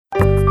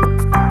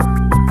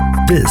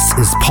This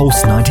is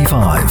Pulse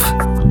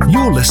 95.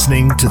 You're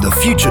listening to the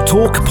Future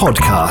Talk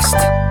podcast.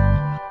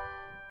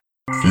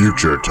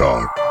 Future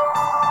Talk.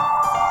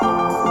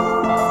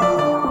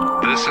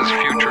 This is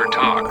Future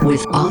Talk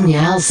with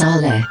Omnial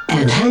Saleh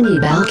and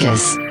Hani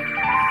Balkis.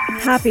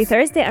 Happy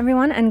Thursday,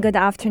 everyone, and good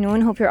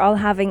afternoon. Hope you're all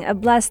having a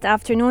blessed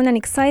afternoon and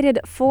excited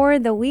for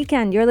the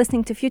weekend. You're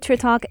listening to Future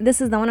Talk.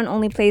 This is the one and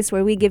only place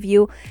where we give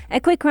you a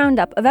quick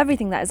roundup of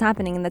everything that is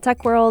happening in the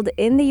tech world,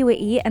 in the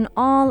UAE, and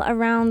all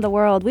around the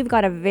world. We've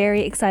got a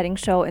very exciting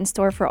show in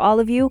store for all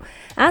of you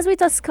as we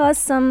discuss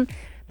some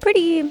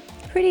pretty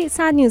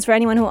sad news for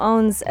anyone who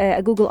owns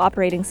a Google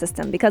operating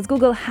system, because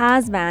Google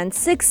has banned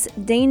 6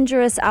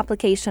 dangerous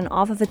applications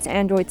off of its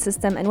Android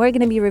system, and we're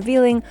going to be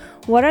revealing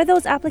what are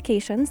those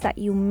applications that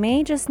you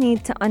may just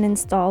need to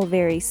uninstall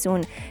very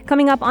soon.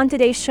 Coming up on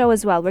today's show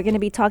as well, we're going to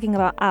be talking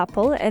about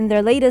Apple and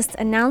their latest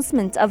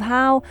announcement of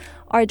how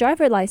our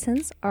driver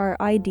license, our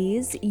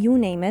IDs, you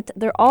name it,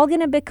 they're all going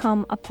to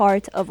become a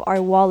part of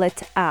our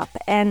wallet app.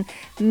 And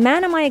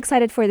man, am I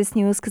excited for this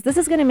news, because this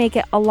is going to make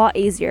it a lot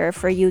easier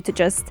for you to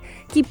just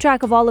keep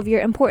track of all of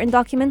your important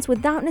documents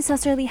without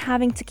necessarily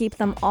having to keep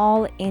them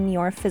all in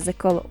your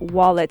physical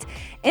wallet.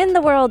 In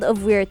the world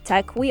of weird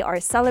tech, we are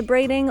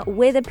celebrating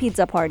with a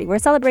pizza party. We're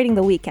celebrating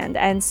the weekend,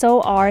 and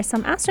so are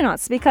some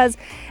astronauts, because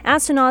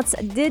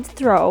astronauts did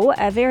throw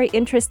a very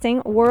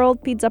interesting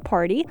world pizza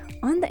party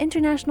on the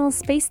International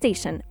Space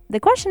Station. The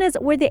question is,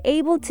 were they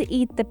able to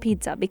eat the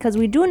pizza? Because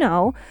we do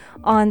know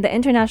on the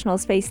International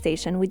Space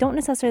Station, we don't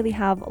necessarily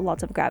have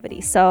lots of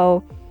gravity.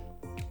 So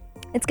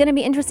it's going to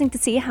be interesting to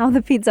see how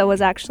the pizza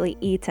was actually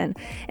eaten.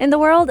 In the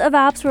world of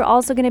apps, we're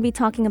also going to be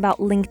talking about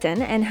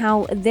LinkedIn and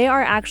how they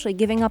are actually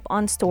giving up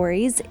on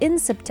stories in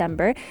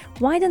September.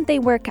 Why didn't they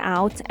work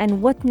out,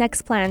 and what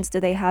next plans do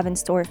they have in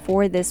store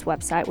for this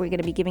website? We're going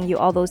to be giving you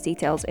all those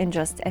details in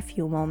just a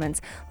few moments.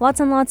 Lots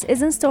and lots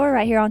is in store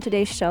right here on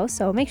today's show,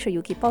 so make sure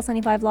you keep Pulse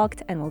 95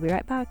 locked, and we'll be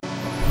right back.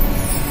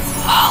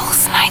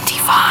 Pulse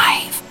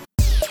 95.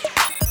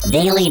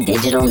 Daily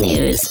digital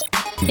news.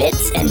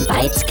 Bits and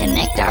bytes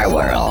connect our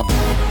world.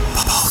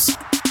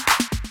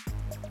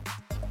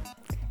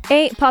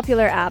 8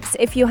 popular apps.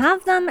 If you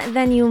have them,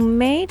 then you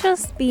may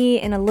just be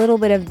in a little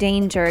bit of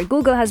danger.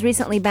 Google has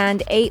recently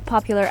banned 8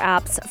 popular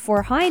apps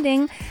for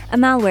hiding a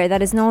malware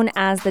that is known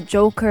as the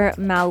Joker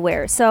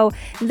malware. So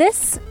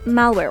this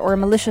malware or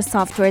malicious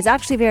software is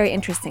actually very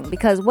interesting,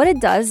 because what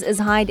it does is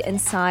hide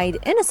inside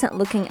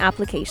innocent-looking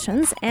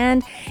applications,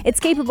 and it's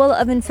capable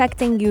of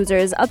infecting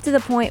users up to the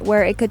point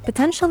where it could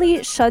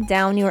potentially shut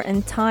down your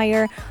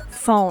entire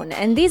phone.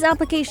 And these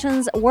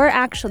applications were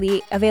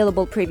actually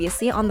available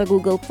previously on the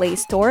Google Play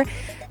Store.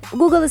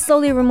 Google is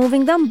slowly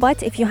removing them,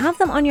 but if you have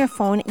them on your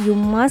phone, you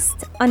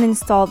must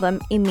uninstall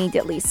them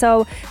immediately.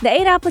 So the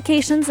 8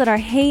 applications that are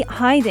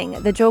hiding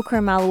the Joker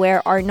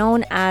malware are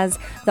known as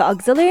the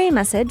Auxiliary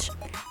Message,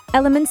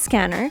 Element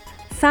Scanner,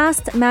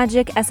 Fast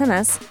Magic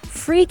SMS,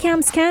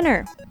 FreeCam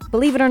Scanner.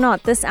 Believe it or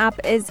not, this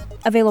app is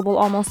available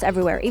almost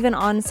everywhere, even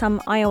on some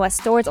iOS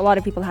stores. A lot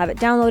of people have it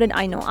downloaded.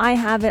 I know I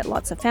have it.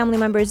 Lots of family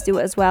members do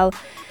as well.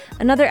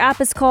 Another app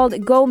is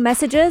called Go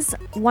Messages.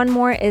 One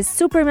more is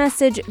Super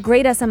Message,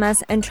 Great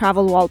SMS, and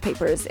Travel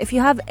Wallpapers. If you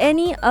have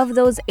any of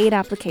those 8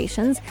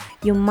 applications,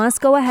 you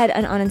must go ahead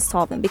and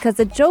uninstall them, because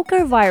the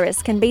Joker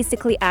virus can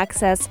basically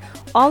access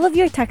all of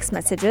your text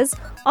messages,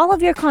 all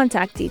of your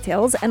contact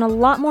details, and a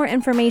lot more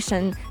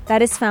information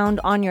that is found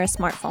on your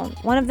smartphone.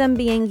 One of them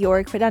being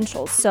your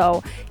credentials.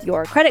 So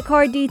your credit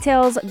card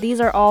details, these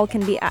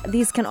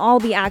can all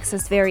be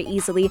accessed very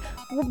easily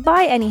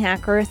by any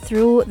hacker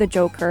through the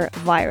Joker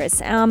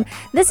virus.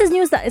 This is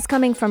news that is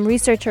coming from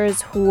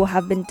researchers who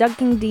have been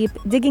digging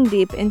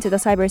deep into the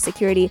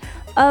cybersecurity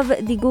of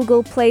the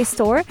Google Play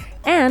Store.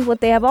 And what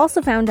they have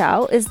also found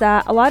out is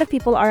that a lot of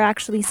people are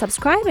actually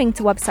subscribing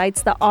to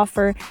websites that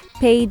offer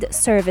paid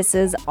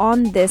services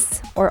on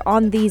this or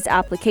on these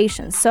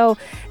applications. So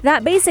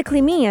that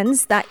basically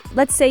means that,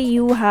 let's say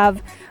you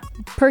have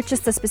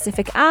purchased a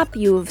specific app,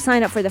 you've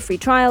signed up for the free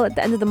trial, at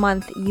the end of the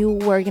month, you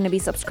were going to be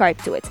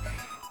subscribed to it.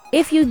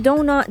 If you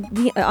do not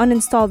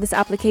uninstall this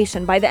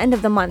application by the end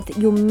of the month,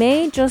 you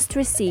may just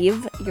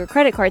receive your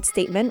credit card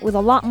statement with a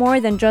lot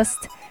more than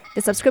just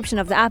the subscription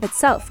of the app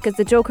itself, because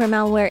the Joker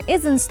malware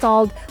is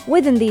installed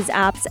within these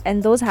apps,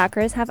 and those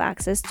hackers have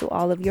access to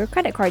all of your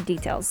credit card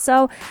details.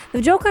 So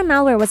the Joker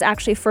malware was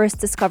actually first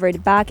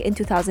discovered back in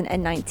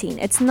 2019.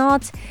 It's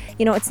not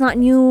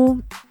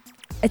new.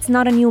 It's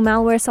not a new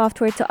malware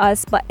software to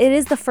us, but it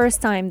is the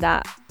first time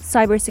that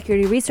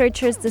cybersecurity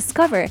researchers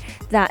discover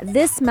that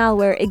this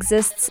malware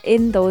exists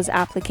in those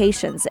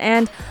applications.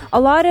 And a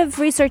lot of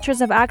researchers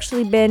have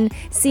actually been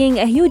seeing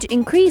a huge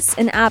increase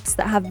in apps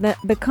that have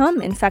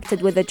become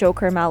infected with the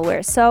Joker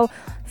malware. So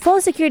phone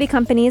security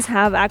companies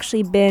have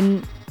actually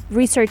been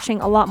researching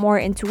a lot more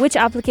into which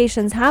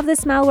applications have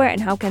this malware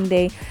and how can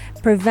they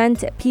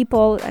prevent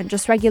people and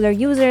just regular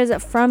users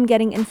from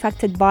getting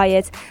infected by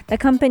it. The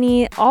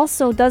company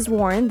also does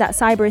warn that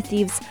cyber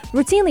thieves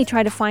routinely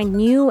try to find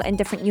new and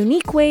different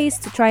unique ways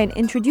to try and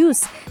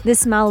introduce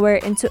this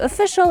malware into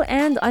official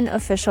and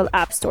unofficial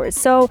app stores.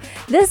 So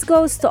this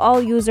goes to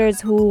all users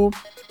who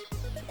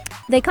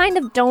they kind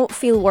of don't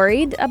feel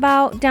worried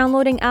about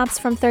downloading apps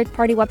from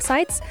third-party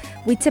websites.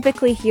 We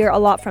typically hear a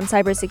lot from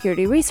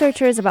cybersecurity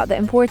researchers about the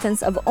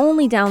importance of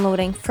only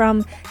downloading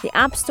from the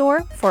App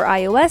Store for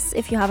iOS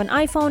if you have an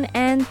iPhone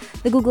and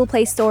the Google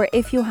Play Store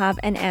if you have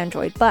an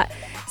Android. But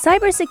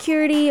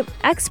cybersecurity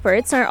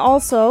experts are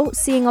also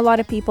seeing a lot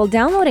of people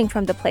downloading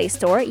from the Play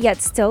Store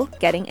yet still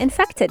getting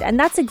infected. And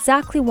that's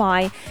exactly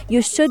why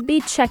you should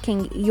be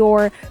checking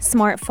your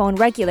smartphone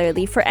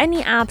regularly for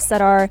any apps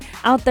that are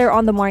out there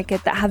on the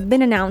market that have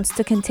been announced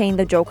to contain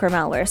the Joker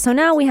malware. So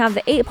now we have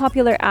the 8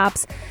 popular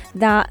apps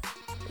that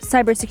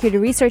cybersecurity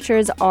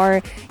researchers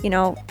are,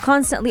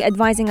 constantly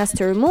advising us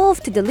to remove,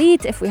 to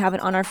delete if we have it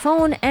on our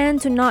phone, and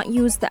to not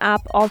use the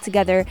app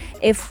altogether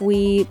if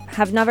we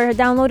have never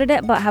downloaded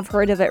it but have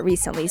heard of it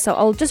recently. So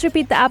I'll just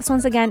repeat the apps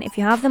once again. If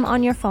you have them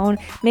on your phone,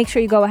 make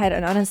sure you go ahead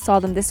and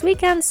uninstall them this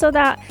weekend so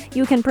that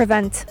you can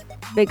prevent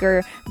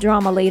bigger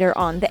drama later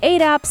on. The 8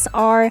 apps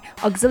are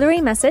Auxiliary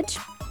Message,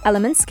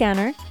 Element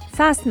Scanner,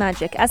 Fast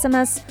Magic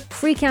SMS,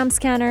 FreeCam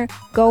Scanner,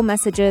 Go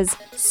Messages,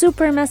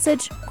 Super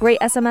Message, Great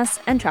SMS,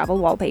 and Travel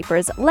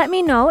Wallpapers. Let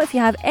me know if you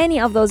have any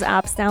of those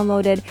apps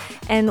downloaded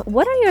and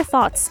what are your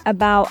thoughts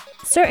about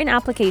certain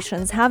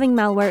applications having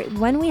malware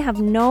when we have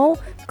no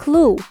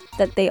clue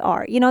that they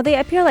are. They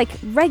appear like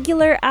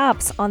regular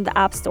apps on the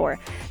App Store.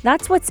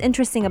 That's what's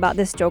interesting about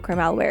this Joker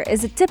malware.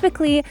 Is it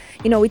typically,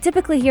 we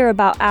typically hear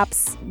about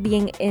apps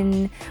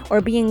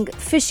being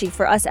fishy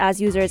for us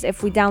as users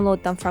if we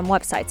download them from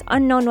websites,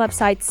 unknown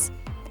websites,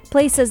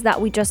 places that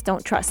we just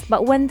don't trust.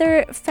 But when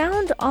they're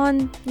found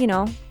on,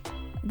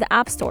 the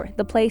App Store,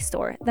 the Play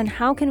Store, then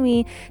how can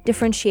we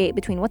differentiate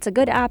between what's a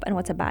good app and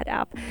what's a bad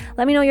app?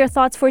 Let me know your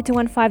thoughts.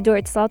 4215 do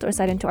it slot or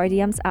slide into our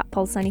DMs at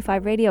Pulse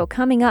 95 Radio.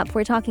 Coming up,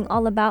 we're talking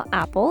all about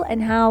Apple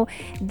and how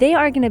they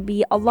are going to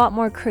be a lot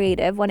more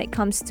creative when it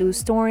comes to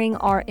storing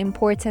our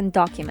important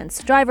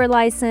documents. Driver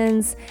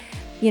license,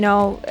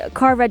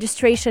 car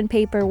registration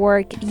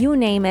paperwork, you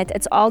name it.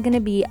 It's all going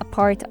to be a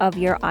part of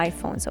your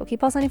iPhone. So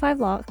keep Pulse 95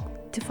 locked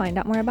to find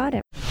out more about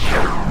it.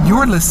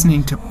 You're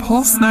listening to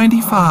Pulse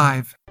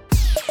 95.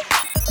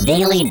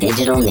 Daily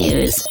digital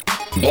news.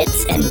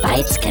 Bits and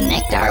bytes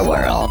connect our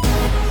world.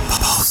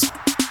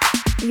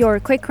 Your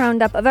quick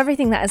roundup of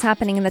everything that is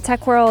happening in the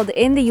tech world,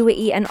 in the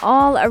UAE, and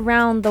all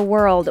around the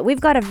world.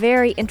 We've got a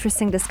very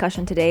interesting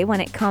discussion today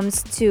when it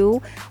comes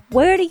to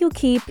where do you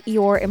keep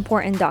your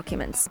important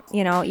documents?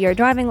 Your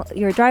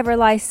driver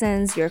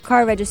license, your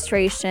car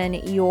registration,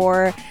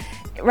 your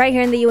right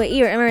here in the UAE,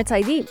 your Emirates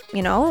ID,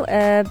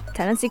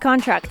 tenancy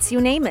contracts, you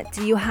name it.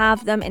 Do you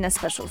have them in a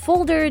special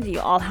folder? Do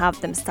you all have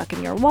them stuck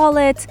in your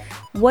wallet?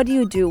 What do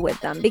you do with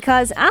them?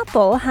 Because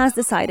Apple has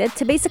decided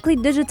to basically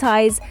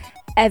digitize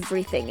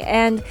everything.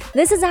 And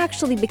this is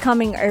actually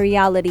becoming a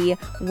reality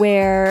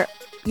where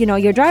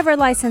your driver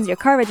license, your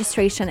car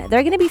registration,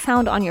 they're going to be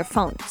found on your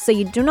phone. So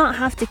you do not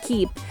have to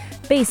keep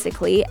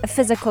basically a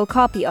physical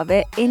copy of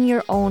it in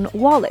your own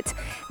wallet.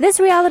 This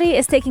reality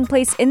is taking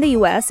place in the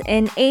US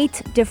in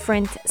 8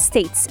 different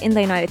states in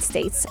the United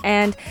States.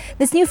 And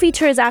this new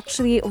feature is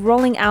actually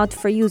rolling out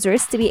for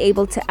users to be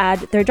able to add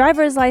their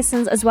driver's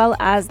license as well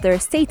as their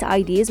state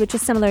IDs, which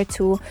is similar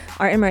to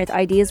our Emirate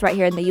IDs right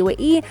here in the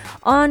UAE,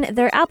 on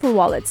their Apple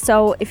Wallet.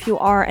 So if you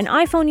are an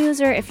iPhone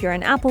user, if you're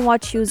an Apple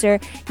Watch user,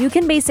 you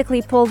can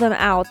basically pull them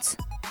out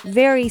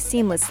very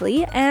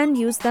seamlessly and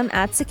use them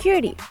at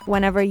security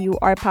whenever you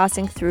are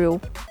passing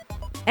through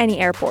any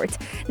airport.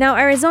 Now,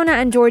 Arizona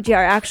and Georgia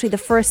are actually the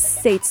first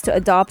states to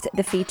adopt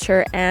the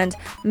feature, and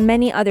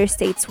many other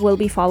states will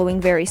be following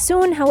very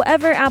soon.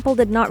 However, Apple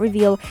did not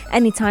reveal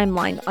any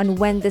timeline on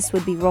when this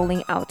would be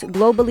rolling out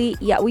globally,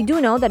 yet we do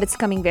know that it's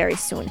coming very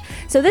soon.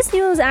 So this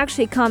news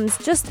actually comes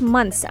just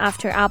months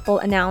after Apple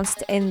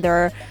announced in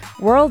their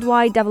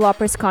Worldwide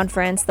Developers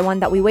Conference, the one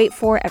that we wait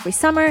for every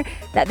summer,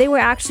 that they were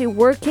actually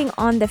working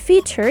on the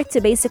feature to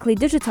basically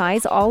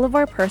digitize all of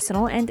our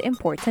personal and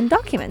important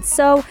documents.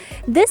 So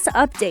this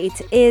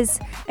update is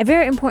a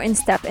very important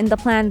step in the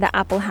plan that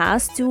Apple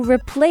has to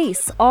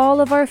replace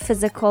all of our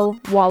physical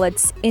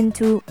wallets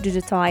into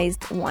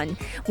digitized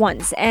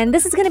ones. And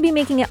this is going to be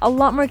making it a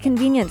lot more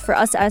convenient for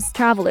us as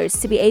travelers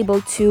to be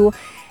able to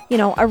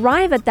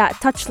arrive at that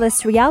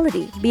touchless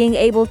reality, being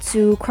able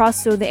to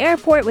cross through the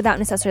airport without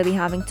necessarily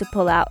having to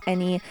pull out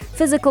any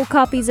physical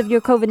copies of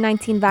your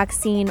COVID-19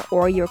 vaccine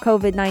or your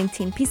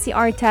COVID-19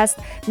 PCR test,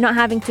 not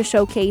having to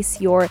showcase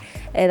your,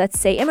 let's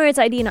say, Emirates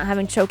ID, not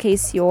having to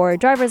showcase your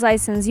driver's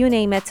license, you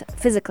name it,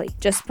 physically.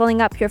 Just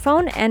pulling up your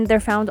phone and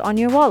they're found on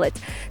your wallet.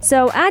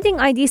 So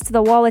adding IDs to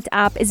the wallet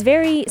app is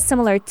very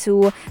similar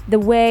to the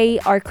way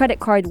our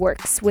credit card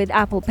works with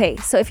Apple Pay.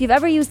 So if you've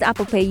ever used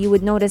Apple Pay, you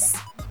would notice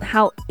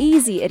how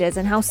easy it is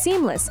and how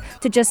seamless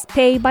to just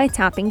pay by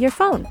tapping your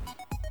phone.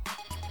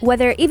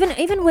 whether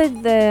even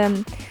with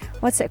the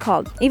what's it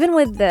called? Even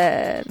with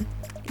the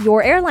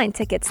your airline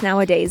tickets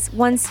nowadays,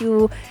 once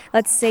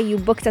let's say you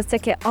booked a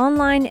ticket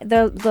online,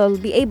 they'll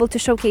be able to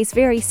showcase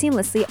very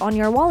seamlessly on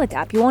your wallet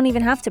app. You won't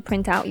even have to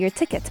print out your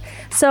ticket.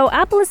 So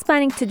Apple is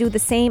planning to do the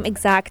same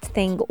exact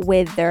thing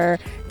with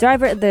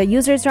the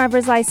user's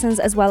driver's license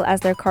as well as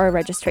their car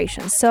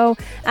registration. So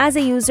as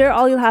a user,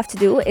 all you'll have to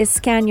do is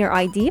scan your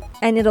ID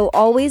and it'll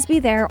always be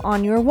there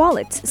on your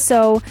wallet.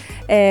 So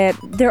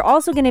they're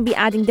also going to be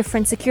adding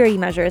different security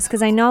measures,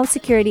 because I know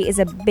security is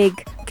a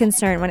big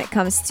concern when it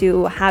comes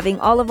to having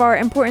all of our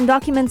important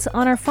documents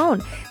on our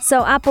phone.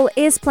 So Apple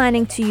is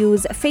planning to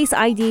use Face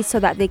ID so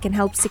that they can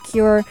help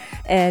secure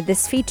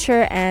this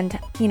feature and,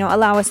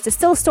 allow us to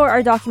still store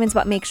our documents,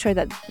 but make sure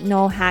that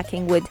no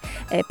hacking would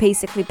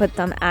basically put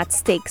them at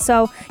stake.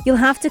 So you'll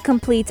have to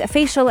complete a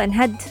facial and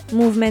head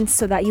movements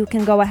so that you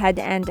can go ahead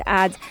and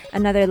add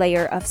another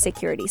layer of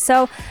security.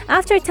 So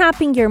after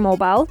tapping your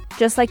mobile,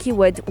 just like you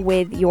would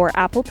with your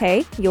Apple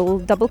Pay, you'll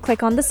double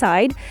click on the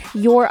side,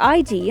 your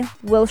ID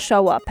will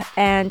show up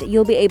and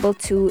you'll be able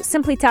to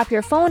simply tap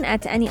your phone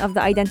at any of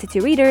the identity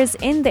readers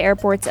in the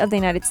airports of the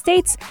United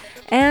States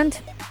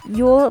and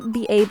you'll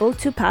be able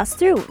to pass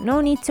through. No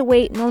need to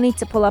wait, no need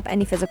to pull up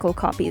any physical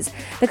copies.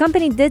 The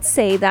company did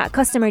say that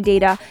customer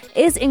data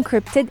is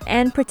encrypted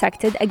and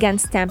protected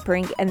against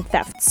tampering and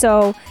theft.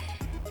 So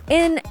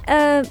in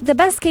the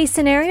best case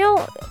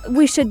scenario,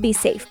 we should be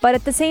safe. But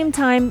at the same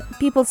time,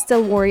 people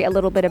still worry a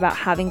little bit about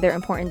having their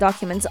important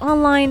documents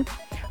online.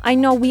 I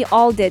know we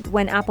all did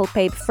when Apple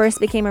Pay first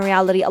became a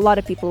reality. A lot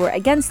of people were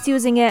against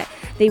using it.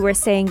 They were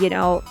saying,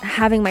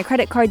 having my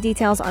credit card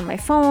details on my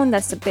phone,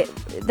 that's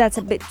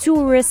a bit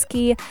too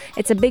risky.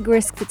 It's a big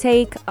risk to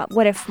take.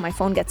 What if my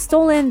phone gets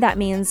stolen? That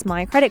means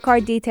my credit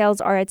card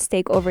details are at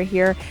stake over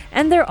here.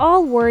 And they're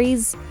all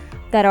worries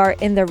that are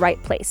in the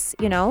right place,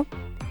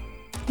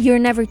 You're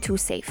never too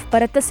safe.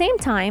 But at the same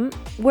time,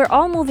 we're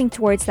all moving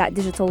towards that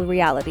digital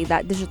reality,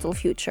 that digital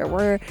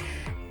future.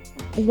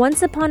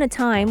 Once upon a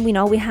time,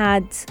 we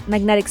had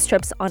magnetic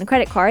strips on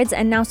credit cards,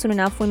 and now soon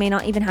enough, we may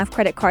not even have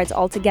credit cards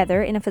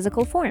altogether in a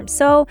physical form.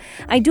 So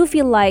I do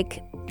feel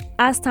like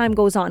as time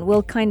goes on,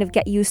 we'll kind of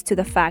get used to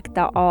the fact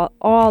that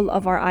all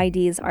of our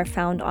IDs are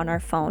found on our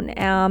phone.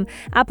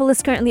 Apple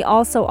is currently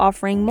also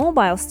offering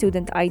mobile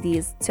student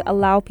IDs to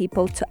allow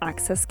people to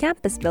access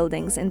campus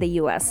buildings in the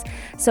US.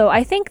 So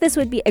I think this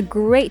would be a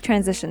great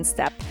transition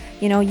step,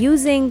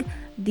 using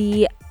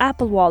the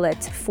Apple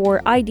Wallet for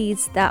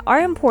IDs that are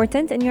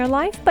important in your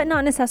life, but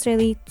not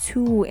necessarily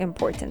too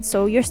important.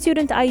 So your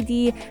student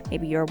ID,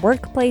 maybe your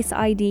workplace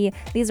ID,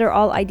 these are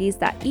all IDs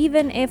that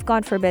even if,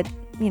 God forbid,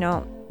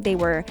 they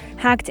were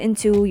hacked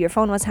into, your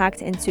phone was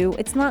hacked into,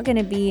 it's not going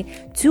to be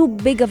too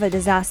big of a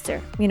disaster,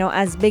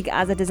 as big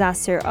as a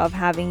disaster of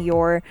having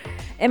your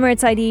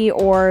Emirates ID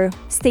or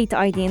state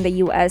ID in the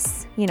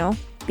US,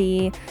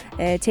 be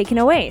taken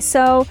away.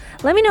 So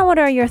let me know what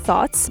are your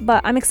thoughts,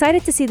 but I'm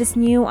excited to see this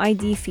new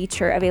ID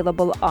feature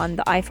available on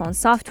the iPhone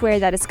software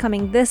that is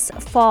coming this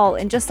fall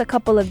in just a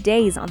couple of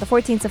days. On the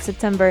 14th of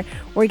September,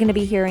 we're going to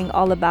be hearing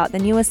all about the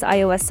newest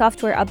iOS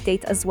software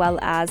update as well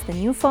as the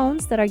new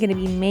phones that are going to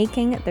be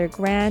making their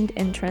grand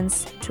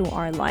entrance to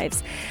our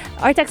lives.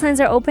 Our text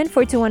lines are open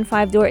for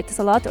 215 Door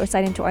Itisalat or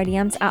sign into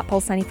RDMs at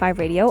Pulse 95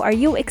 Radio. Are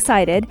you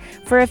excited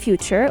for a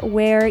future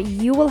where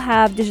you will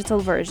have digital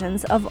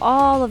versions of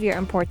all of your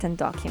important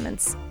documents?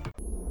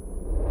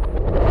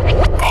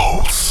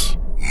 Pulse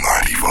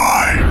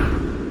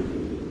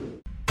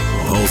 95.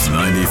 Pulse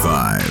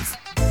 95.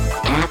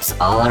 Apps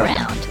all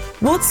around.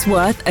 What's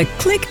worth a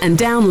click and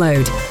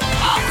download?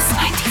 Pulse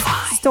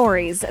 95.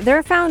 Stories.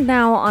 They're found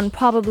now on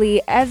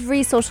probably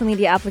every social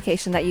media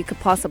application that you could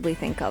possibly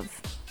think of.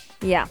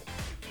 Yeah,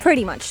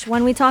 pretty much.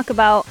 When we talk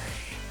about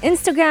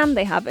Instagram,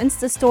 they have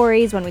Insta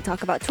stories. When we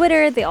talk about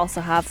Twitter, they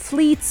also have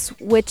fleets,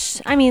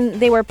 which,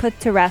 they were put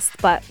to rest,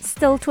 but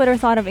still Twitter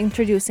thought of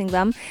introducing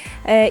them.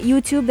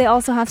 YouTube, they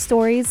also have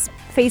stories.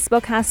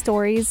 Facebook has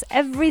stories.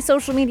 Every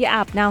social media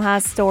app now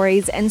has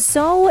stories, and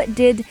so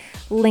did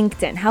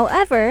LinkedIn.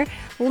 However,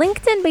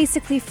 LinkedIn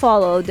basically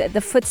followed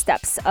the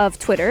footsteps of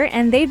Twitter,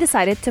 and they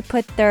decided to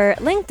put their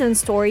LinkedIn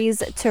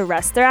stories to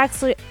rest.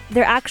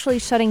 They're actually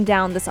shutting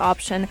down this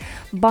option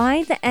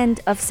by the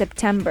end of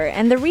September.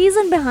 And the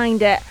reason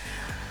behind it,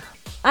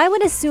 I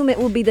would assume it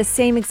will be the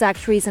same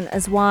exact reason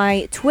as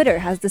why Twitter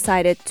has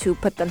decided to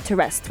put them to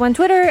rest. When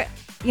Twitter,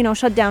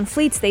 shut down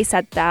fleets, they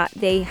said that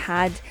they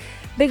had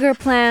bigger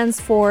plans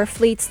for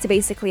fleets to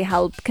basically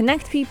help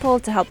connect people,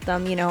 to help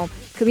them,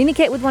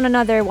 communicate with one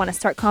another, want to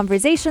start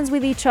conversations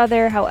with each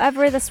other.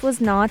 However, this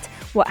was not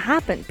what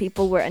happened.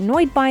 People were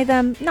annoyed by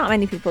them. Not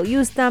many people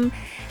used them.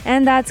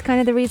 And that's kind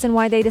of the reason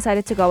why they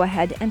decided to go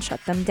ahead and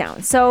shut them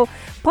down. So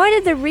part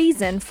of the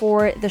reason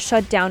for the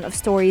shutdown of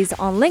stories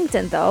on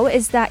LinkedIn, though,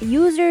 is that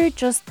users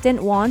just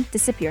didn't want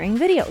disappearing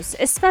videos,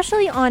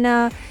 especially on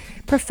a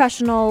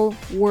professional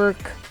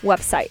work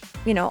website.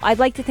 I'd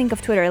like to think of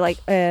Twitter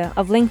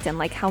of LinkedIn,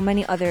 like how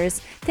many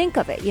others think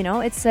of it.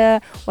 It's a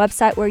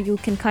website where you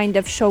can kind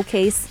of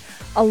showcase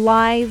a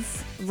live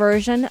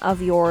version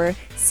of your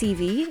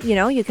CV.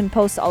 You can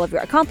post all of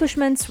your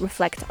accomplishments,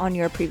 reflect on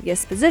your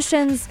previous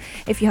positions.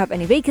 If you have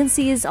any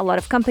vacancies, a lot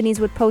of companies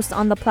would post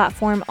on the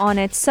platform on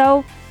it.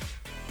 So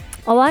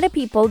a lot of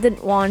people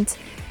didn't want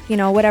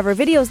whatever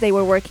videos they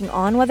were working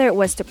on, whether it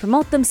was to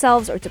promote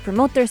themselves or to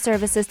promote their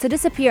services, to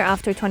disappear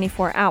after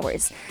 24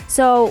 hours.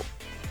 So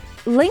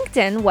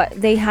LinkedIn, what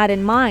they had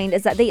in mind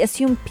is that they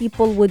assumed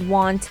people would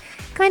want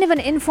kind of an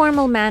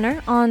informal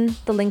manner on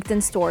the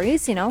LinkedIn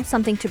stories,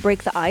 something to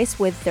break the ice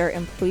with their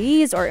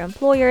employees or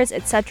employers,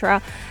 etc.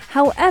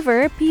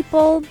 However,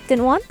 people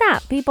didn't want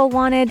that. People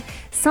wanted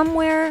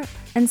somewhere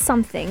and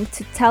something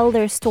to tell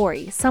their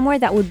story, somewhere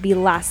that would be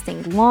lasting,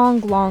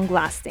 long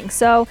lasting.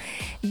 So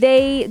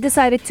they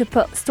decided to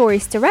put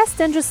stories to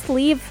rest and just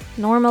leave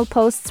normal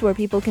posts where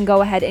people can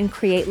go ahead and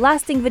create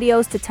lasting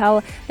videos to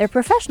tell their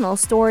professional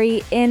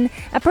story in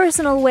a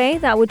personal way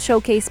that would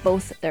showcase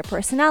both their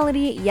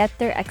personality yet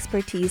their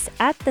expertise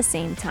at the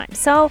same time.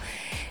 So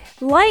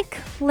like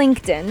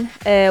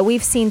LinkedIn,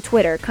 we've seen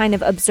Twitter kind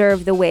of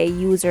observe the way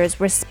users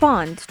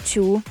respond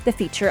to the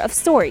feature of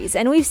stories.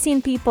 And we've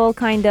seen people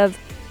kind of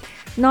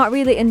not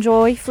really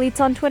enjoy fleets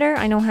on Twitter.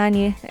 I know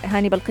Hani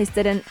Balqis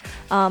didn't.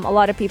 A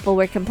lot of people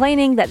were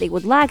complaining that they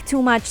would lag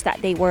too much,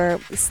 that they were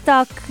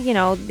stuck.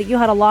 You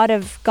had a lot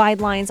of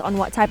guidelines on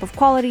what type of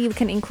quality you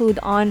can include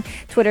on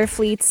Twitter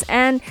fleets.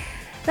 And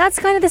that's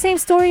kind of the same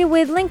story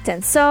with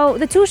LinkedIn. So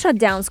the two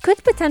shutdowns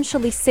could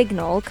potentially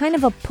signal kind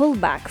of a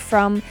pullback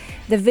from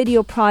the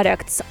video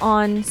products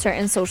on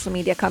certain social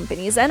media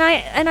companies. And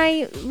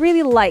I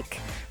really like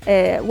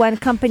when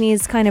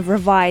companies kind of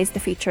revise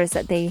the features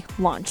that they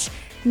launch.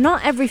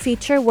 Not every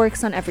feature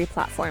works on every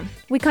platform.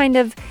 We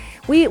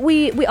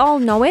all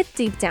know it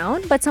deep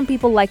down, but some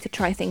people like to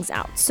try things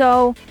out.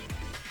 So,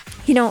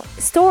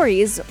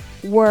 stories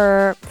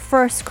were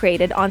first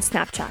created on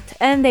Snapchat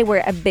and they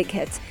were a big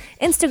hit.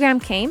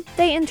 Instagram came,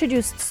 they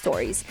introduced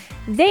stories.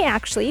 They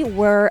actually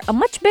were a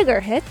much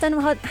bigger hit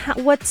than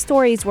what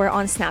stories were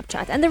on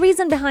Snapchat. And the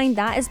reason behind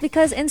that is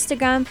because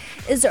Instagram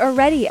is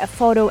already a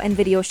photo and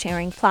video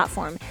sharing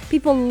platform.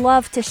 People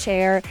love to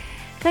share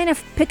kind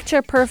of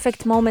picture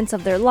perfect moments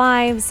of their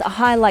lives, a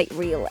highlight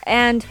reel.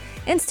 And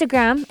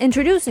Instagram,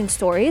 introducing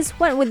stories,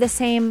 went with the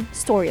same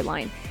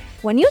storyline.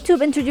 When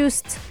YouTube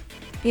introduced,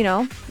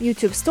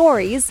 YouTube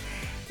stories,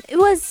 it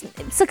was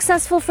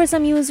successful for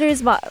some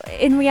users, but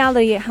in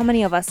reality, how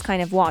many of us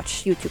kind of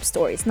watch YouTube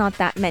stories? Not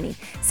that many.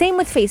 Same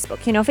with Facebook.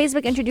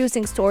 Facebook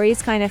introducing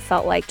stories kind of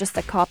felt like just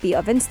a copy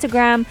of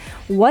Instagram.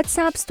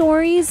 WhatsApp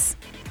stories,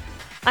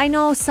 I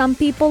know some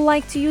people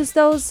like to use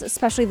those,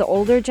 especially the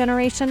older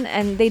generation,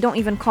 and they don't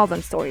even call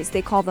them stories.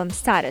 They call them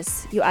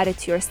status. You add it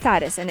to your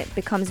status and it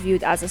becomes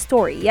viewed as a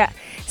story. Yeah,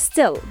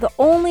 still, the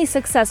only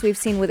success we've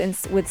seen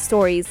with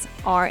stories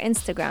are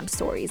Instagram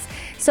stories.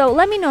 So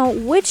let me know,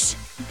 which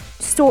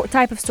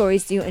type of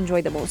stories do you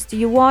enjoy the most? Do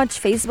you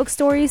watch Facebook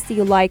stories? Do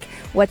you like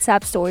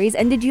WhatsApp stories?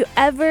 And did you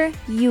ever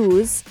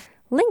use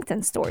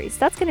LinkedIn stories?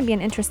 That's going to be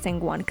an interesting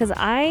one, because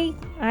I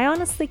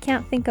honestly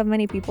can't think of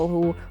many people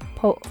who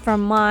for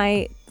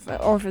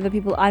the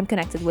people I'm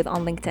connected with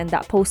on LinkedIn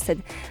that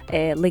posted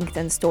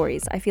LinkedIn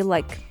stories. I feel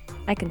like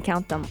I can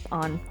count them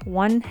on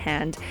one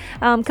hand.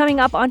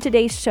 Coming up on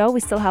today's show, we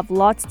still have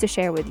lots to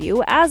share with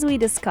you as we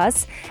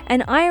discuss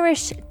an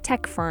Irish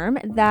tech firm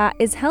that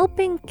is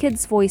helping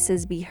kids'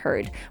 voices be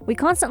heard. We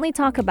constantly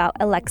talk about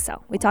Alexa.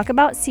 We talk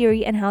about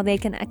Siri and how they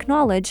can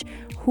acknowledge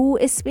who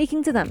is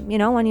speaking to them.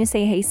 When you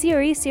say, "Hey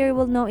Siri," Siri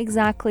will know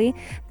exactly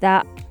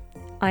that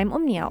I'm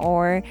Umnia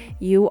or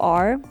you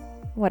are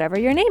whatever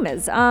your name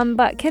is.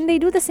 But can they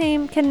do the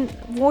same? Can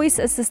voice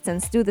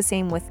assistants do the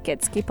same with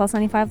kids? Keep Pulse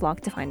 95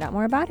 locked to find out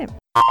more about it.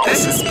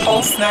 This is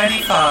Pulse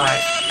 95.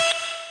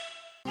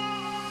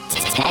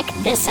 Check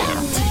this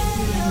out.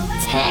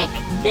 Check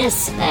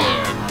this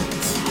out.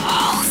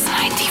 Pulse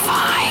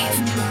 95.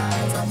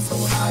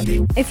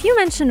 If you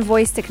mention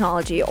voice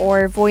technology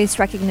or voice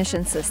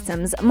recognition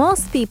systems,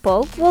 most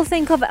people will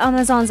think of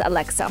Amazon's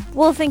Alexa.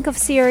 We'll think of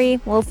Siri.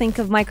 We'll think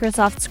of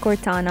Microsoft's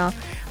Cortana.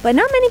 But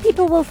not many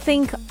people will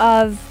think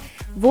of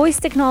voice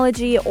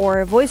technology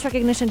or voice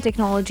recognition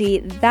technology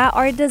that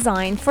are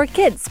designed for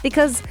kids,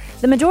 because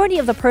the majority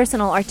of the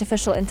personal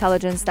artificial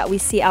intelligence that we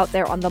see out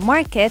there on the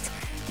market,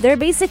 they're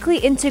basically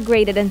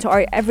integrated into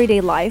our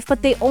everyday life,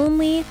 but they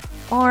only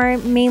are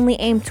mainly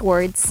aimed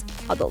towards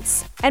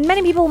adults. And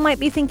many people might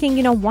be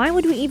thinking, why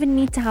would we even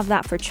need to have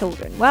that for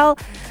children? Well,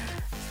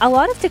 a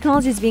lot of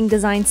technology is being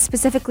designed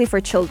specifically for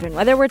children,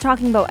 whether we're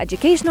talking about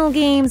educational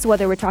games,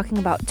 whether we're talking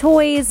about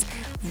toys,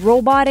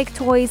 robotic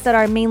toys that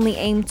are mainly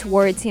aimed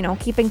towards,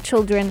 keeping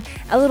children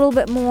a little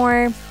bit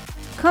more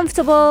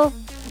comfortable.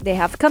 They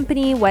have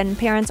company when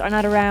parents are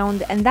not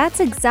around, and that's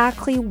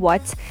exactly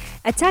what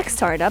a tech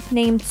startup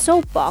named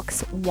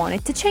Soapbox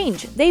wanted to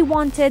change. They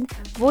wanted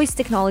voice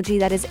technology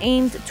that is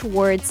aimed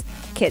towards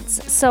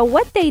kids. So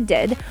what they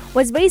did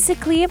was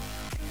basically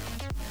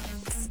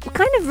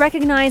kind of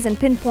recognize and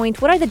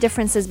pinpoint what are the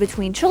differences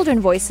between children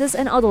voices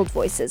and adult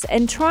voices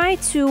and try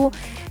to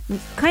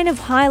kind of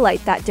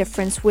highlight that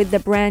difference with the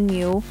brand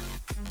new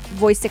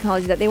voice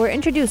technology that they were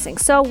introducing.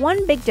 So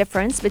one big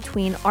difference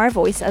between our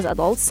voice as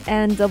adults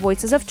and the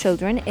voices of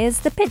children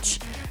is the pitch.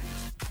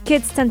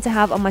 Kids tend to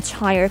have a much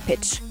higher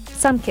pitch.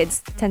 Some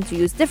kids tend to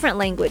use different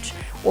language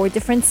or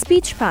different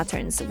speech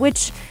patterns,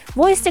 which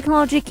voice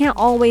technology can't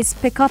always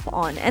pick up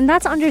on. And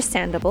that's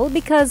understandable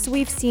because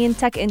we've seen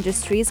tech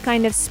industries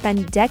kind of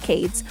spend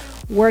decades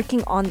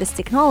working on this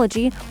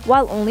technology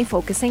while only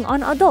focusing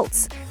on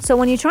adults. So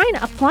when you try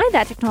and apply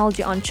that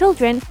technology on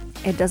children,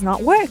 it does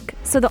not work.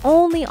 So the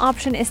only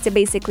option is to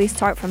basically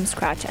start from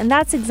scratch. And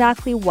that's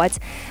exactly what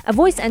a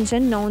voice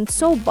engine known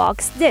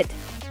Soapbox did.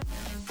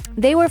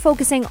 They were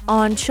focusing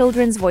on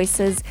children's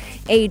voices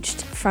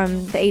aged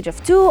from the age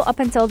of 2 up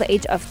until the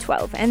age of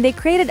 12. And they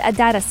created a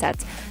data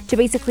set to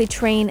basically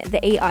train the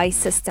AI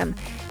system.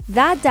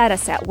 That data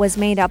set was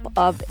made up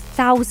of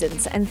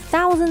thousands and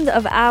thousands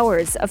of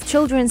hours of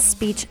children's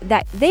speech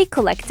that they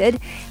collected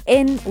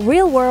in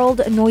real-world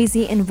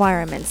noisy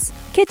environments.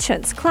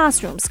 Kitchens,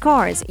 classrooms,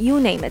 cars, you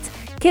name it.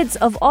 Kids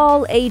of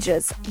all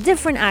ages,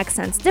 different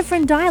accents,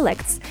 different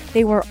dialects.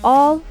 They were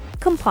all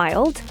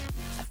compiled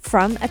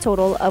from a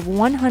total of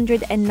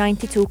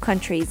 192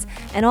 countries.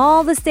 And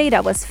all this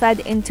data was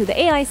fed into the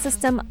AI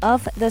system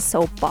of the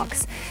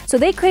Soapbox. So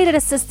they created a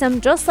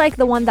system just like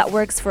the one that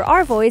works for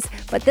our voice,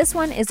 but this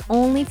one is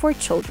only for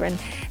children.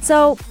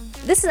 So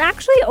this is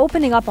actually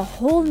opening up a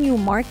whole new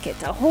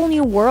market, a whole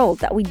new world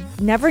that we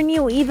never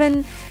knew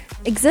even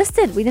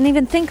existed. We didn't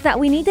even think that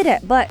we needed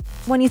it. But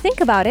when you think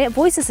about it,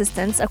 voice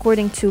assistants,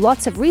 according to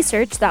lots of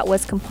research that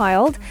was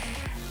compiled,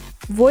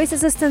 voice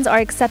assistants are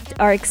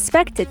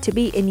expected to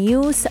be in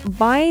use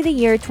by the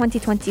year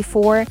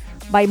 2024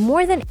 by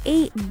more than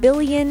 8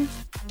 billion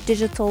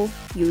digital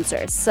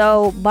users.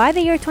 So by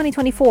the year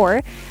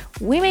 2024,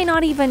 we may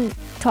not even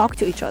talk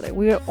to each other.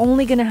 We're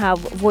only going to have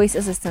voice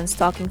assistants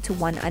talking to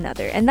one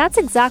another. And that's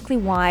exactly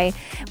why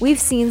we've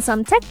seen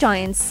some tech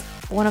giants,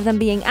 one of them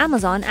being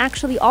Amazon,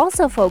 actually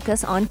also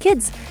focus on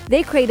kids.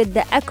 They created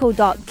the Echo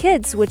Dot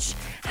Kids, which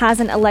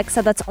has an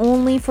Alexa that's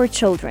only for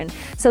children.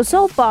 So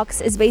Soapbox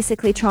is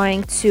basically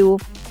trying to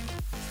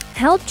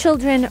help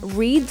children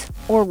read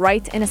or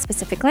write in a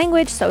specific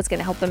language, so it's going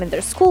to help them in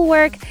their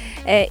schoolwork.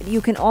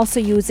 You can also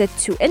use it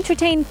to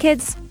entertain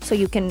kids, so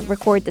you can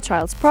record the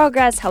child's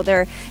progress, how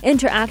they're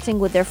interacting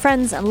with their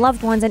friends and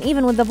loved ones, and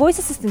even with the voice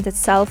assistant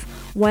itself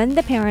when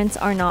the parents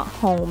are not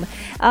home.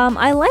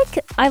 I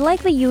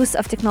like the use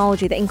of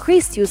technology, the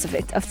increased use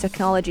of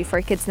technology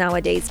for kids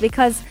nowadays,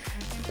 because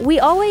we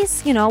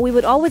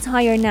would always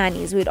hire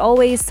nannies. We'd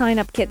always sign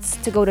up kids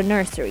to go to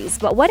nurseries.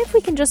 But what if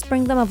we can just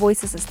bring them a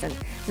voice assistant?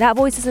 That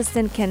voice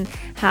assistant can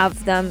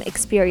have them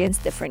experience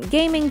different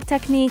gaming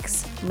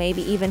techniques,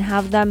 maybe even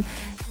have them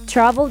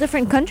travel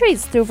different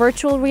countries through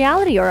virtual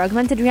reality or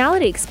augmented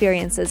reality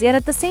experiences, yet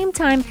at the same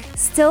time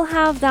still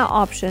have that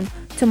option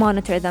to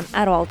monitor them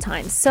at all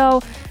times.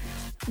 So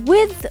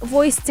with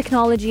voice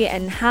technology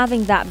and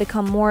having that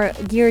become more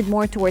geared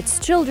more towards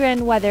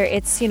children, whether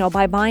it's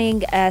by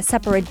buying a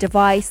separate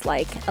device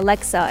like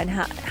Alexa and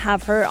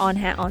have her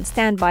on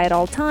standby at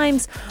all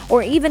times,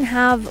 or even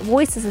have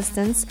voice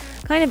assistants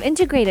kind of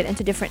integrated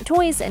into different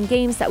toys and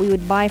games that we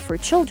would buy for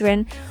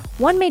children,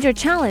 one major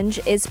challenge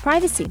is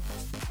privacy.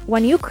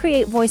 When you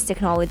create voice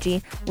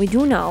technology, we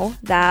do know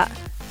that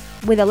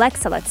with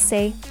Alexa, let's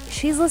say,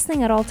 she's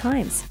listening at all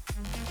times.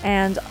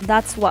 And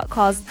that's what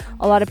caused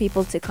a lot of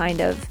people to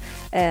kind of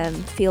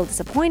feel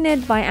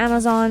disappointed by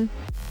Amazon,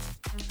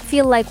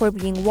 feel like we're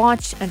being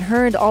watched and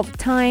heard all the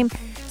time.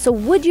 So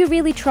would you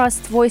really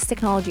trust voice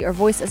technology or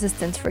voice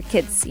assistants for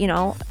kids?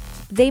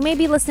 They may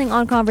be listening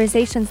on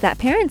conversations that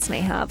parents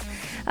may have.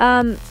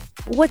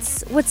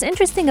 What's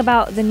interesting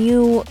about the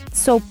new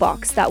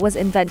Soapbox that was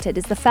invented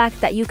is the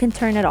fact that you can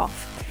turn it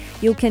off.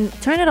 You can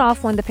turn it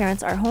off when the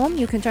parents are home.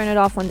 You can turn it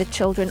off when the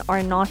children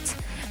are not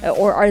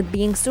or are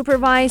being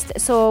supervised.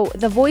 So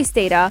the voice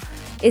data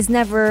is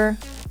never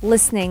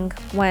listening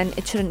when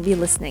it shouldn't be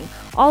listening.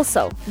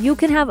 Also, you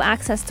can have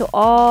access to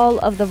all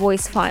of the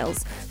voice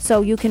files.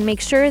 So you can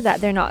make sure that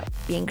they're not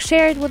being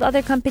shared with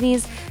other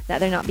companies, that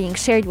they're not being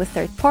shared with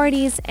third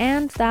parties,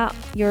 and that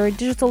your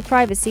digital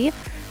privacy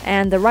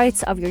and the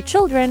rights of your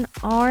children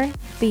are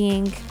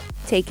being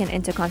taken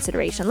into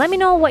consideration. Let me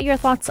know what your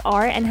thoughts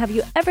are, and have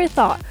you ever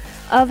thought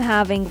of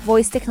having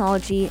voice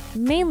technology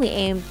mainly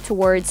aimed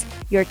towards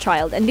your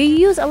child? And do you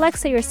use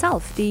Alexa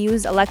yourself? Do you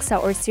use Alexa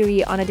or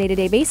Siri on a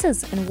day-to-day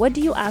basis? And what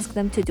do you ask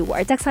them to do?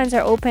 Our text lines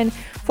are open,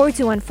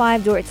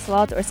 4215, do it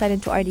slot, or send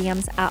into our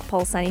DMs at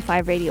Pulse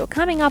 95 Radio.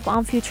 Coming up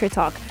on Future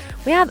Talk,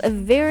 we have a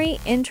very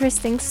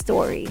interesting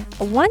story,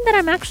 one that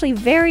I'm actually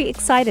very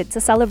excited to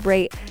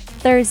celebrate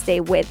Thursday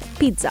with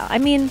pizza. I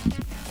mean,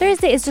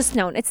 Thursday is just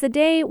known. It's the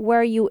day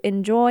where you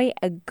enjoy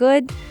a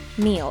good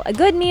meal. A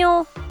good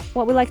meal,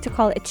 what we like to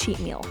call a cheat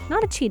meal.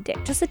 Not a cheat day,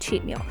 just a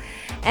cheat meal.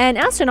 And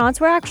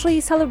astronauts were actually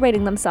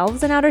celebrating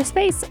themselves in outer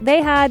space.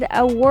 They had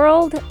a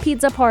world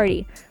pizza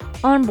party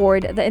on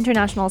board the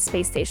International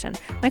Space Station.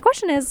 My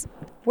question is,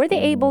 were they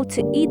able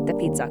to eat the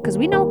pizza? Because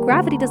we know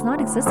gravity does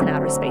not exist in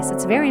outer space.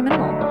 It's very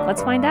minimal.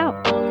 Let's find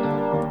out.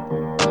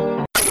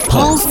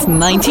 Pulse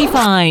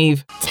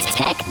 95.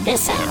 Check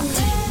this out.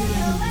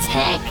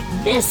 Check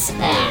this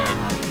out.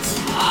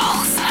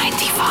 Pulse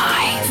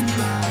 95.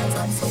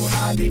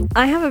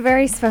 I have a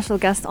very special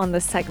guest on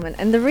this segment,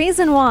 and the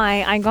reason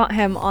why I got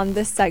him on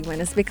this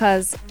segment is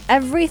because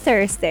every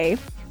Thursday,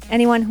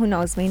 anyone who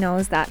knows me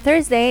knows that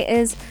Thursday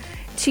is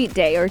cheat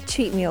day or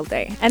cheat meal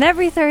day. And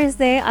every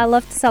Thursday, I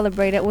love to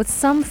celebrate it with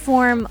some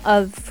form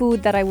of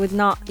food that I would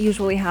not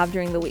usually have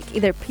during the week.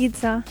 Either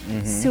pizza,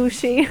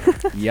 sushi.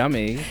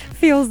 Yummy.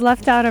 Feels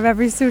left out of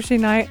every sushi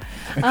night.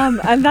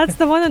 And that's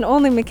the one and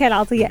only Michaela.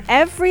 I'll tell you,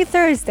 every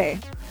Thursday,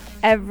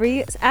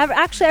 every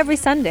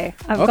Sunday,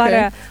 I've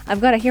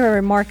got to hear a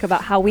remark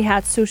about how we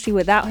had sushi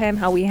without him,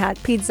 how we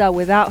had pizza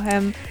without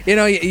him. You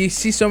know, you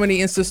see so many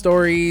Insta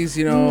stories,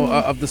 you know,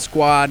 of the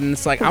squad, and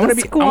it's like I want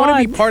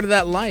to be part of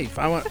that life.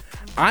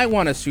 I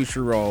want a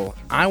sushi roll.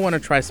 I want to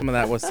try some of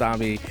that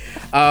wasabi.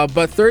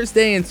 But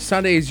Thursday and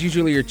Sunday is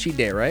usually your cheat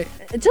day, right?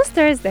 Just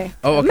Thursday.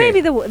 Oh, okay.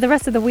 Maybe the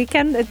rest of the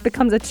weekend it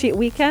becomes a cheat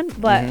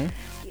weekend, but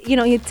you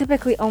know, you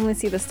typically only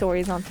see the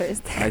stories on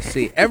Thursday. I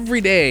see.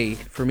 Every day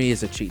for me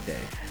is a cheat day.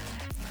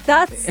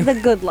 That's the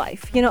good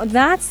life. You know,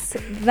 that's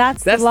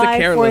the life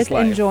careless worth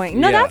life. enjoying.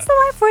 No, Yeah. that's the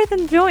life worth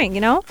enjoying, you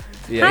know?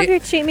 Yeah. Have your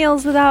cheat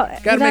meals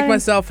without... Gotta make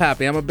myself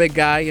happy. I'm a big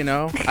guy, you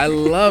know. I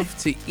love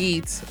to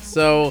eat.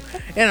 So,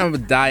 and I'm a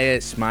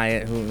diet,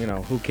 schmiet,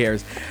 who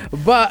cares?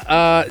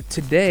 But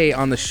today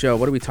on the show,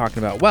 what are we talking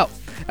about? Well,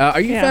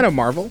 are you a fan of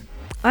Marvel?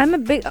 I'm a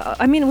big...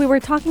 we were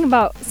talking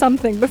about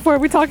something before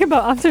we talk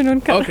about afternoon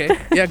cut. Okay.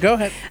 Yeah, go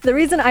ahead. The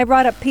reason I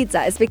brought up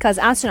pizza is because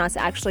astronauts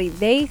actually,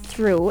 they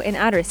threw in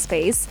outer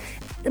space,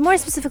 more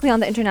specifically on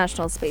the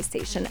International Space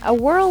Station, a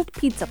world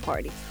pizza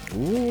party.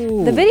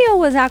 Ooh. The video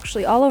was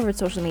actually all over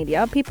social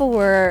media. People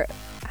were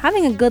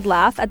having a good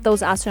laugh at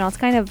those astronauts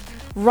kind of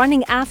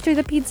running after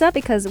the pizza,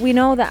 because we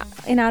know that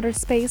in outer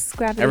space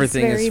gravity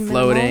Everything is very is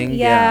floating. minimal.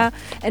 Yeah.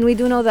 And we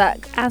do know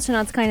that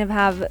astronauts kind of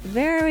have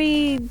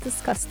very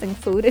disgusting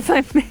food, if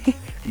I may.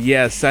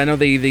 Yes, I know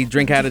they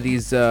drink out of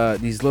these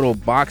little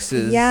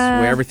boxes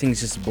where everything's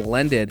just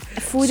blended.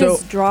 Food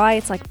is dry,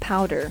 it's like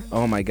powder.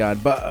 Oh my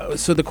God. But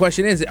so the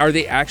question is, are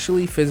they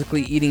actually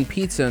physically eating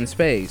pizza in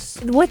space?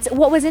 What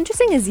was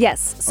interesting is,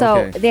 yes, so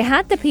Okay. they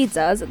had the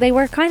pizzas, they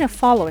were kind of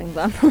following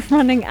them,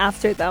 running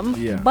after them,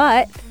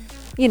 but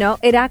you know,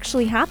 it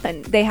actually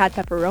happened. They had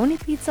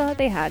pepperoni pizza,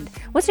 they had,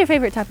 what's your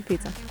favorite type of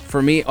pizza?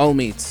 For me, all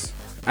meats.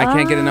 I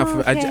can't get enough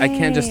of I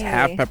can't just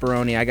have Okay.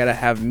 pepperoni. I gotta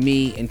have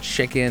meat and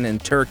chicken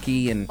and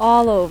turkey and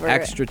All over.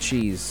 extra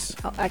cheese.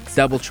 Oh,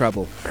 extra. Double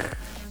trouble.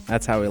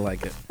 That's how we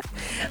like it.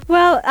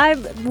 Well,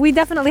 we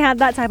definitely had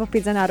that type of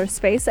pizza in outer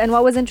space. And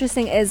what was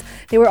interesting is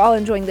they were all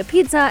enjoying the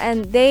pizza,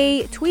 and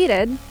they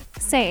tweeted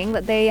saying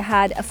that they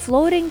had a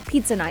floating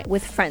pizza night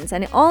with friends,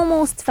 and it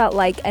almost felt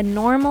like a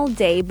normal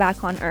day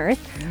back on Earth,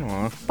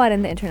 but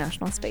in the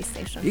International Space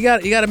Station. You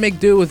got to make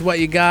do with what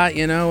you got,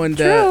 you know. And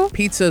True.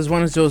 pizza is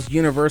one of those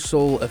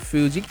universal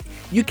foods.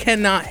 You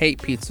cannot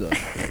hate pizza.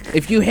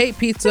 If you hate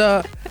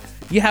pizza,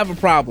 you have a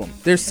problem.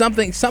 There's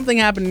something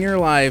happened in your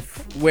life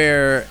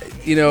where,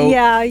 you know,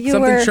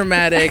 something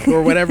traumatic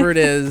or whatever it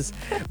is.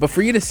 But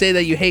for you to say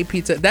that you hate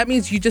pizza, that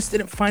means you just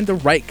didn't find the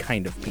right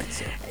kind of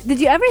pizza. Did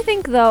you ever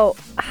think, though,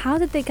 how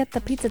did they get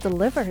the pizza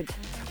delivered?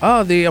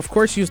 Oh, they of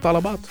course use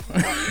Talabat.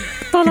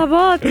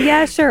 Talabat,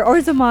 yeah, sure, or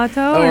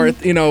Zomato. Or,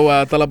 you know,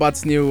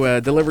 Talabat's new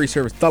delivery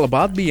service,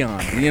 Talabat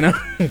Beyond, you know?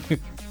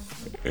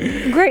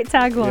 Great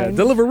tagline.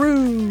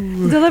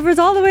 Deliveroo. Delivers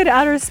all the way to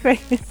outer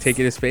space. Take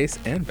you to space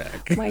and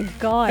back. My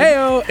God.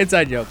 Hey-o,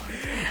 inside joke.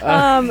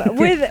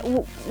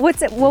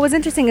 What was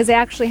interesting is they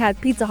actually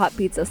had Pizza Hut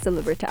pizzas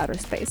delivered to outer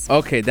space.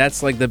 Okay,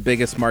 that's like the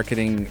biggest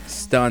marketing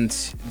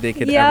stunt they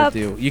could Yep, ever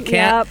do. You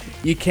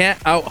can't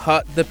out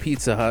Hut the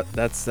Pizza Hut.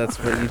 That's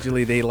what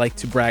usually they like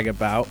to brag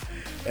about.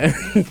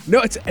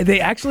 No, they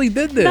actually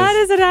did this. That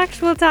is an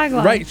actual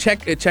tagline. Right,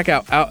 check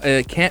out.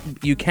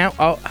 You can't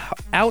out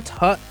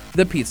Hut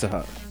the Pizza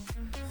Hut.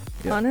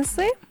 Yep.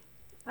 Honestly,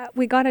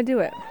 we gotta do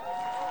it.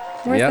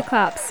 Where's Yep. the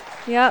claps?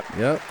 Yep.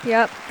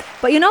 Yep.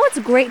 But you know what's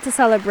great to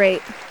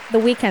celebrate the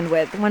weekend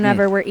with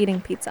whenever we're eating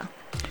pizza?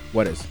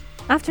 What is?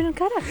 Afternoon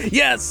karak.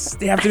 Yes,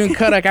 the afternoon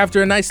karak.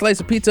 After a nice slice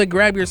of pizza,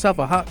 grab yourself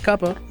a hot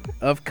cuppa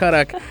of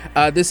karak.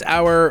 This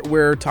hour,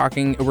 we're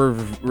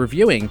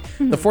reviewing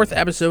the fourth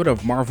episode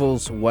of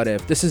Marvel's What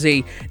If. This is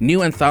a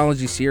new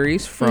anthology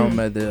series from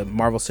the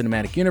Marvel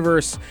Cinematic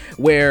Universe,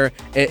 where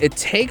it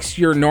takes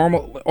your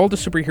all the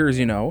superheroes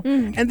you know,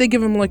 and they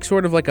give them like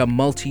sort of like a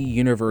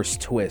multi-universe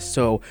twist.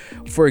 So,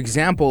 for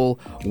example,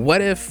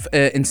 what if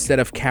instead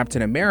of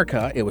Captain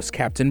America, it was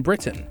Captain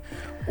Britain?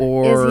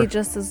 Or is he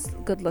just as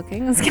good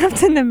looking as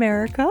Captain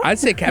America? I'd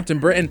say Captain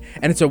Britain,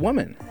 and it's a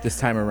woman this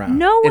time around.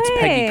 No It's way.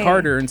 Peggy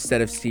Carter instead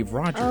of Steve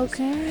Rogers.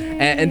 Okay.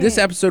 And this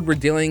episode, we're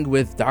dealing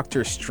with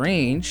Doctor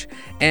Strange,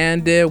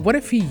 and what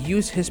if he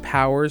used his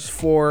powers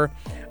for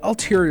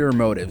ulterior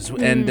motives,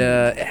 and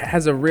it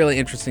has a really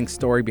interesting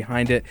story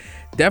behind it.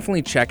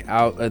 Definitely check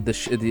out the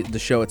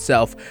show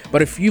itself.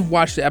 But if you've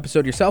watched the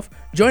episode yourself,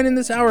 join in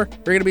this hour.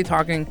 We're going to be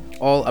talking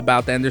all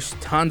about that. And there's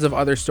tons of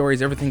other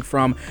stories, everything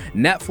from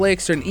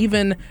Netflix and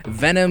even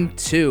Venom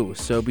 2.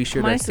 So be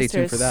sure to stay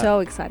tuned for that. My sister is so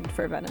excited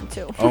for Venom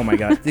 2. Oh my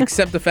God.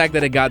 Except the fact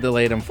that it got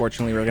delayed,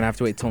 unfortunately. We're going to have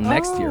to wait till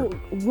next year.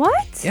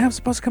 What? Yeah, it was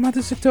supposed to come out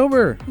this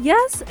October.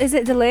 Yes? Is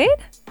it delayed?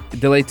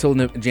 Delayed till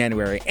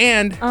January.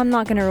 And I'm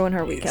not going to ruin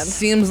her it weekend.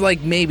 seems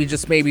like maybe,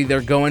 just maybe,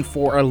 they're going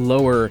for a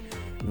lower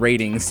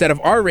rating. Instead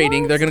of R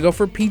rating, they're going to go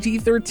for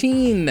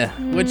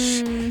PG-13,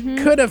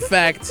 which could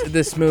affect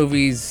this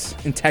movie's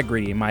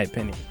integrity, in my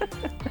opinion.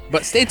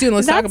 But stay tuned.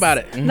 Let's talk about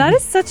it. That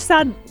is such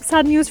sad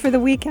news for the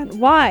weekend.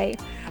 Why?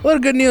 A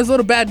little good news, a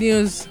little bad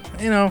news.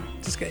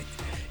 Just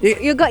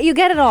You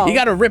get it all. You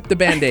got to rip the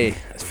Band-Aid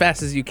as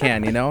fast as you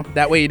can,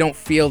 That way you don't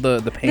feel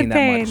the pain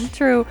that much.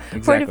 True.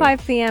 Exactly. 4 to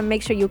 5 p.m.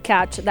 Make sure you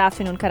catch the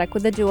Afternoon Karak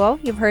with the duo.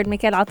 You've heard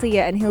Mikhail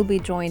Atiyah, and he'll be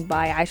joined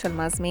by Aisha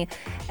Al-Mazmi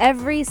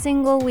every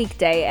single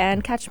weekday.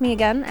 And catch me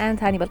again and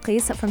Tani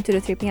Balqis from 2 to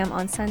 3 p.m.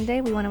 on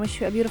Sunday. We want to wish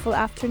you a beautiful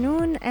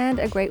afternoon and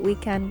a great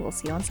weekend. We'll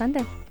see you on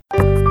Sunday.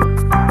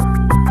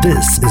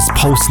 This is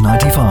Pulse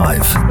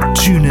 95.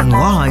 Tune in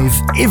live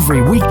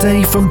every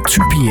weekday from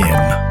 2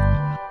 p.m.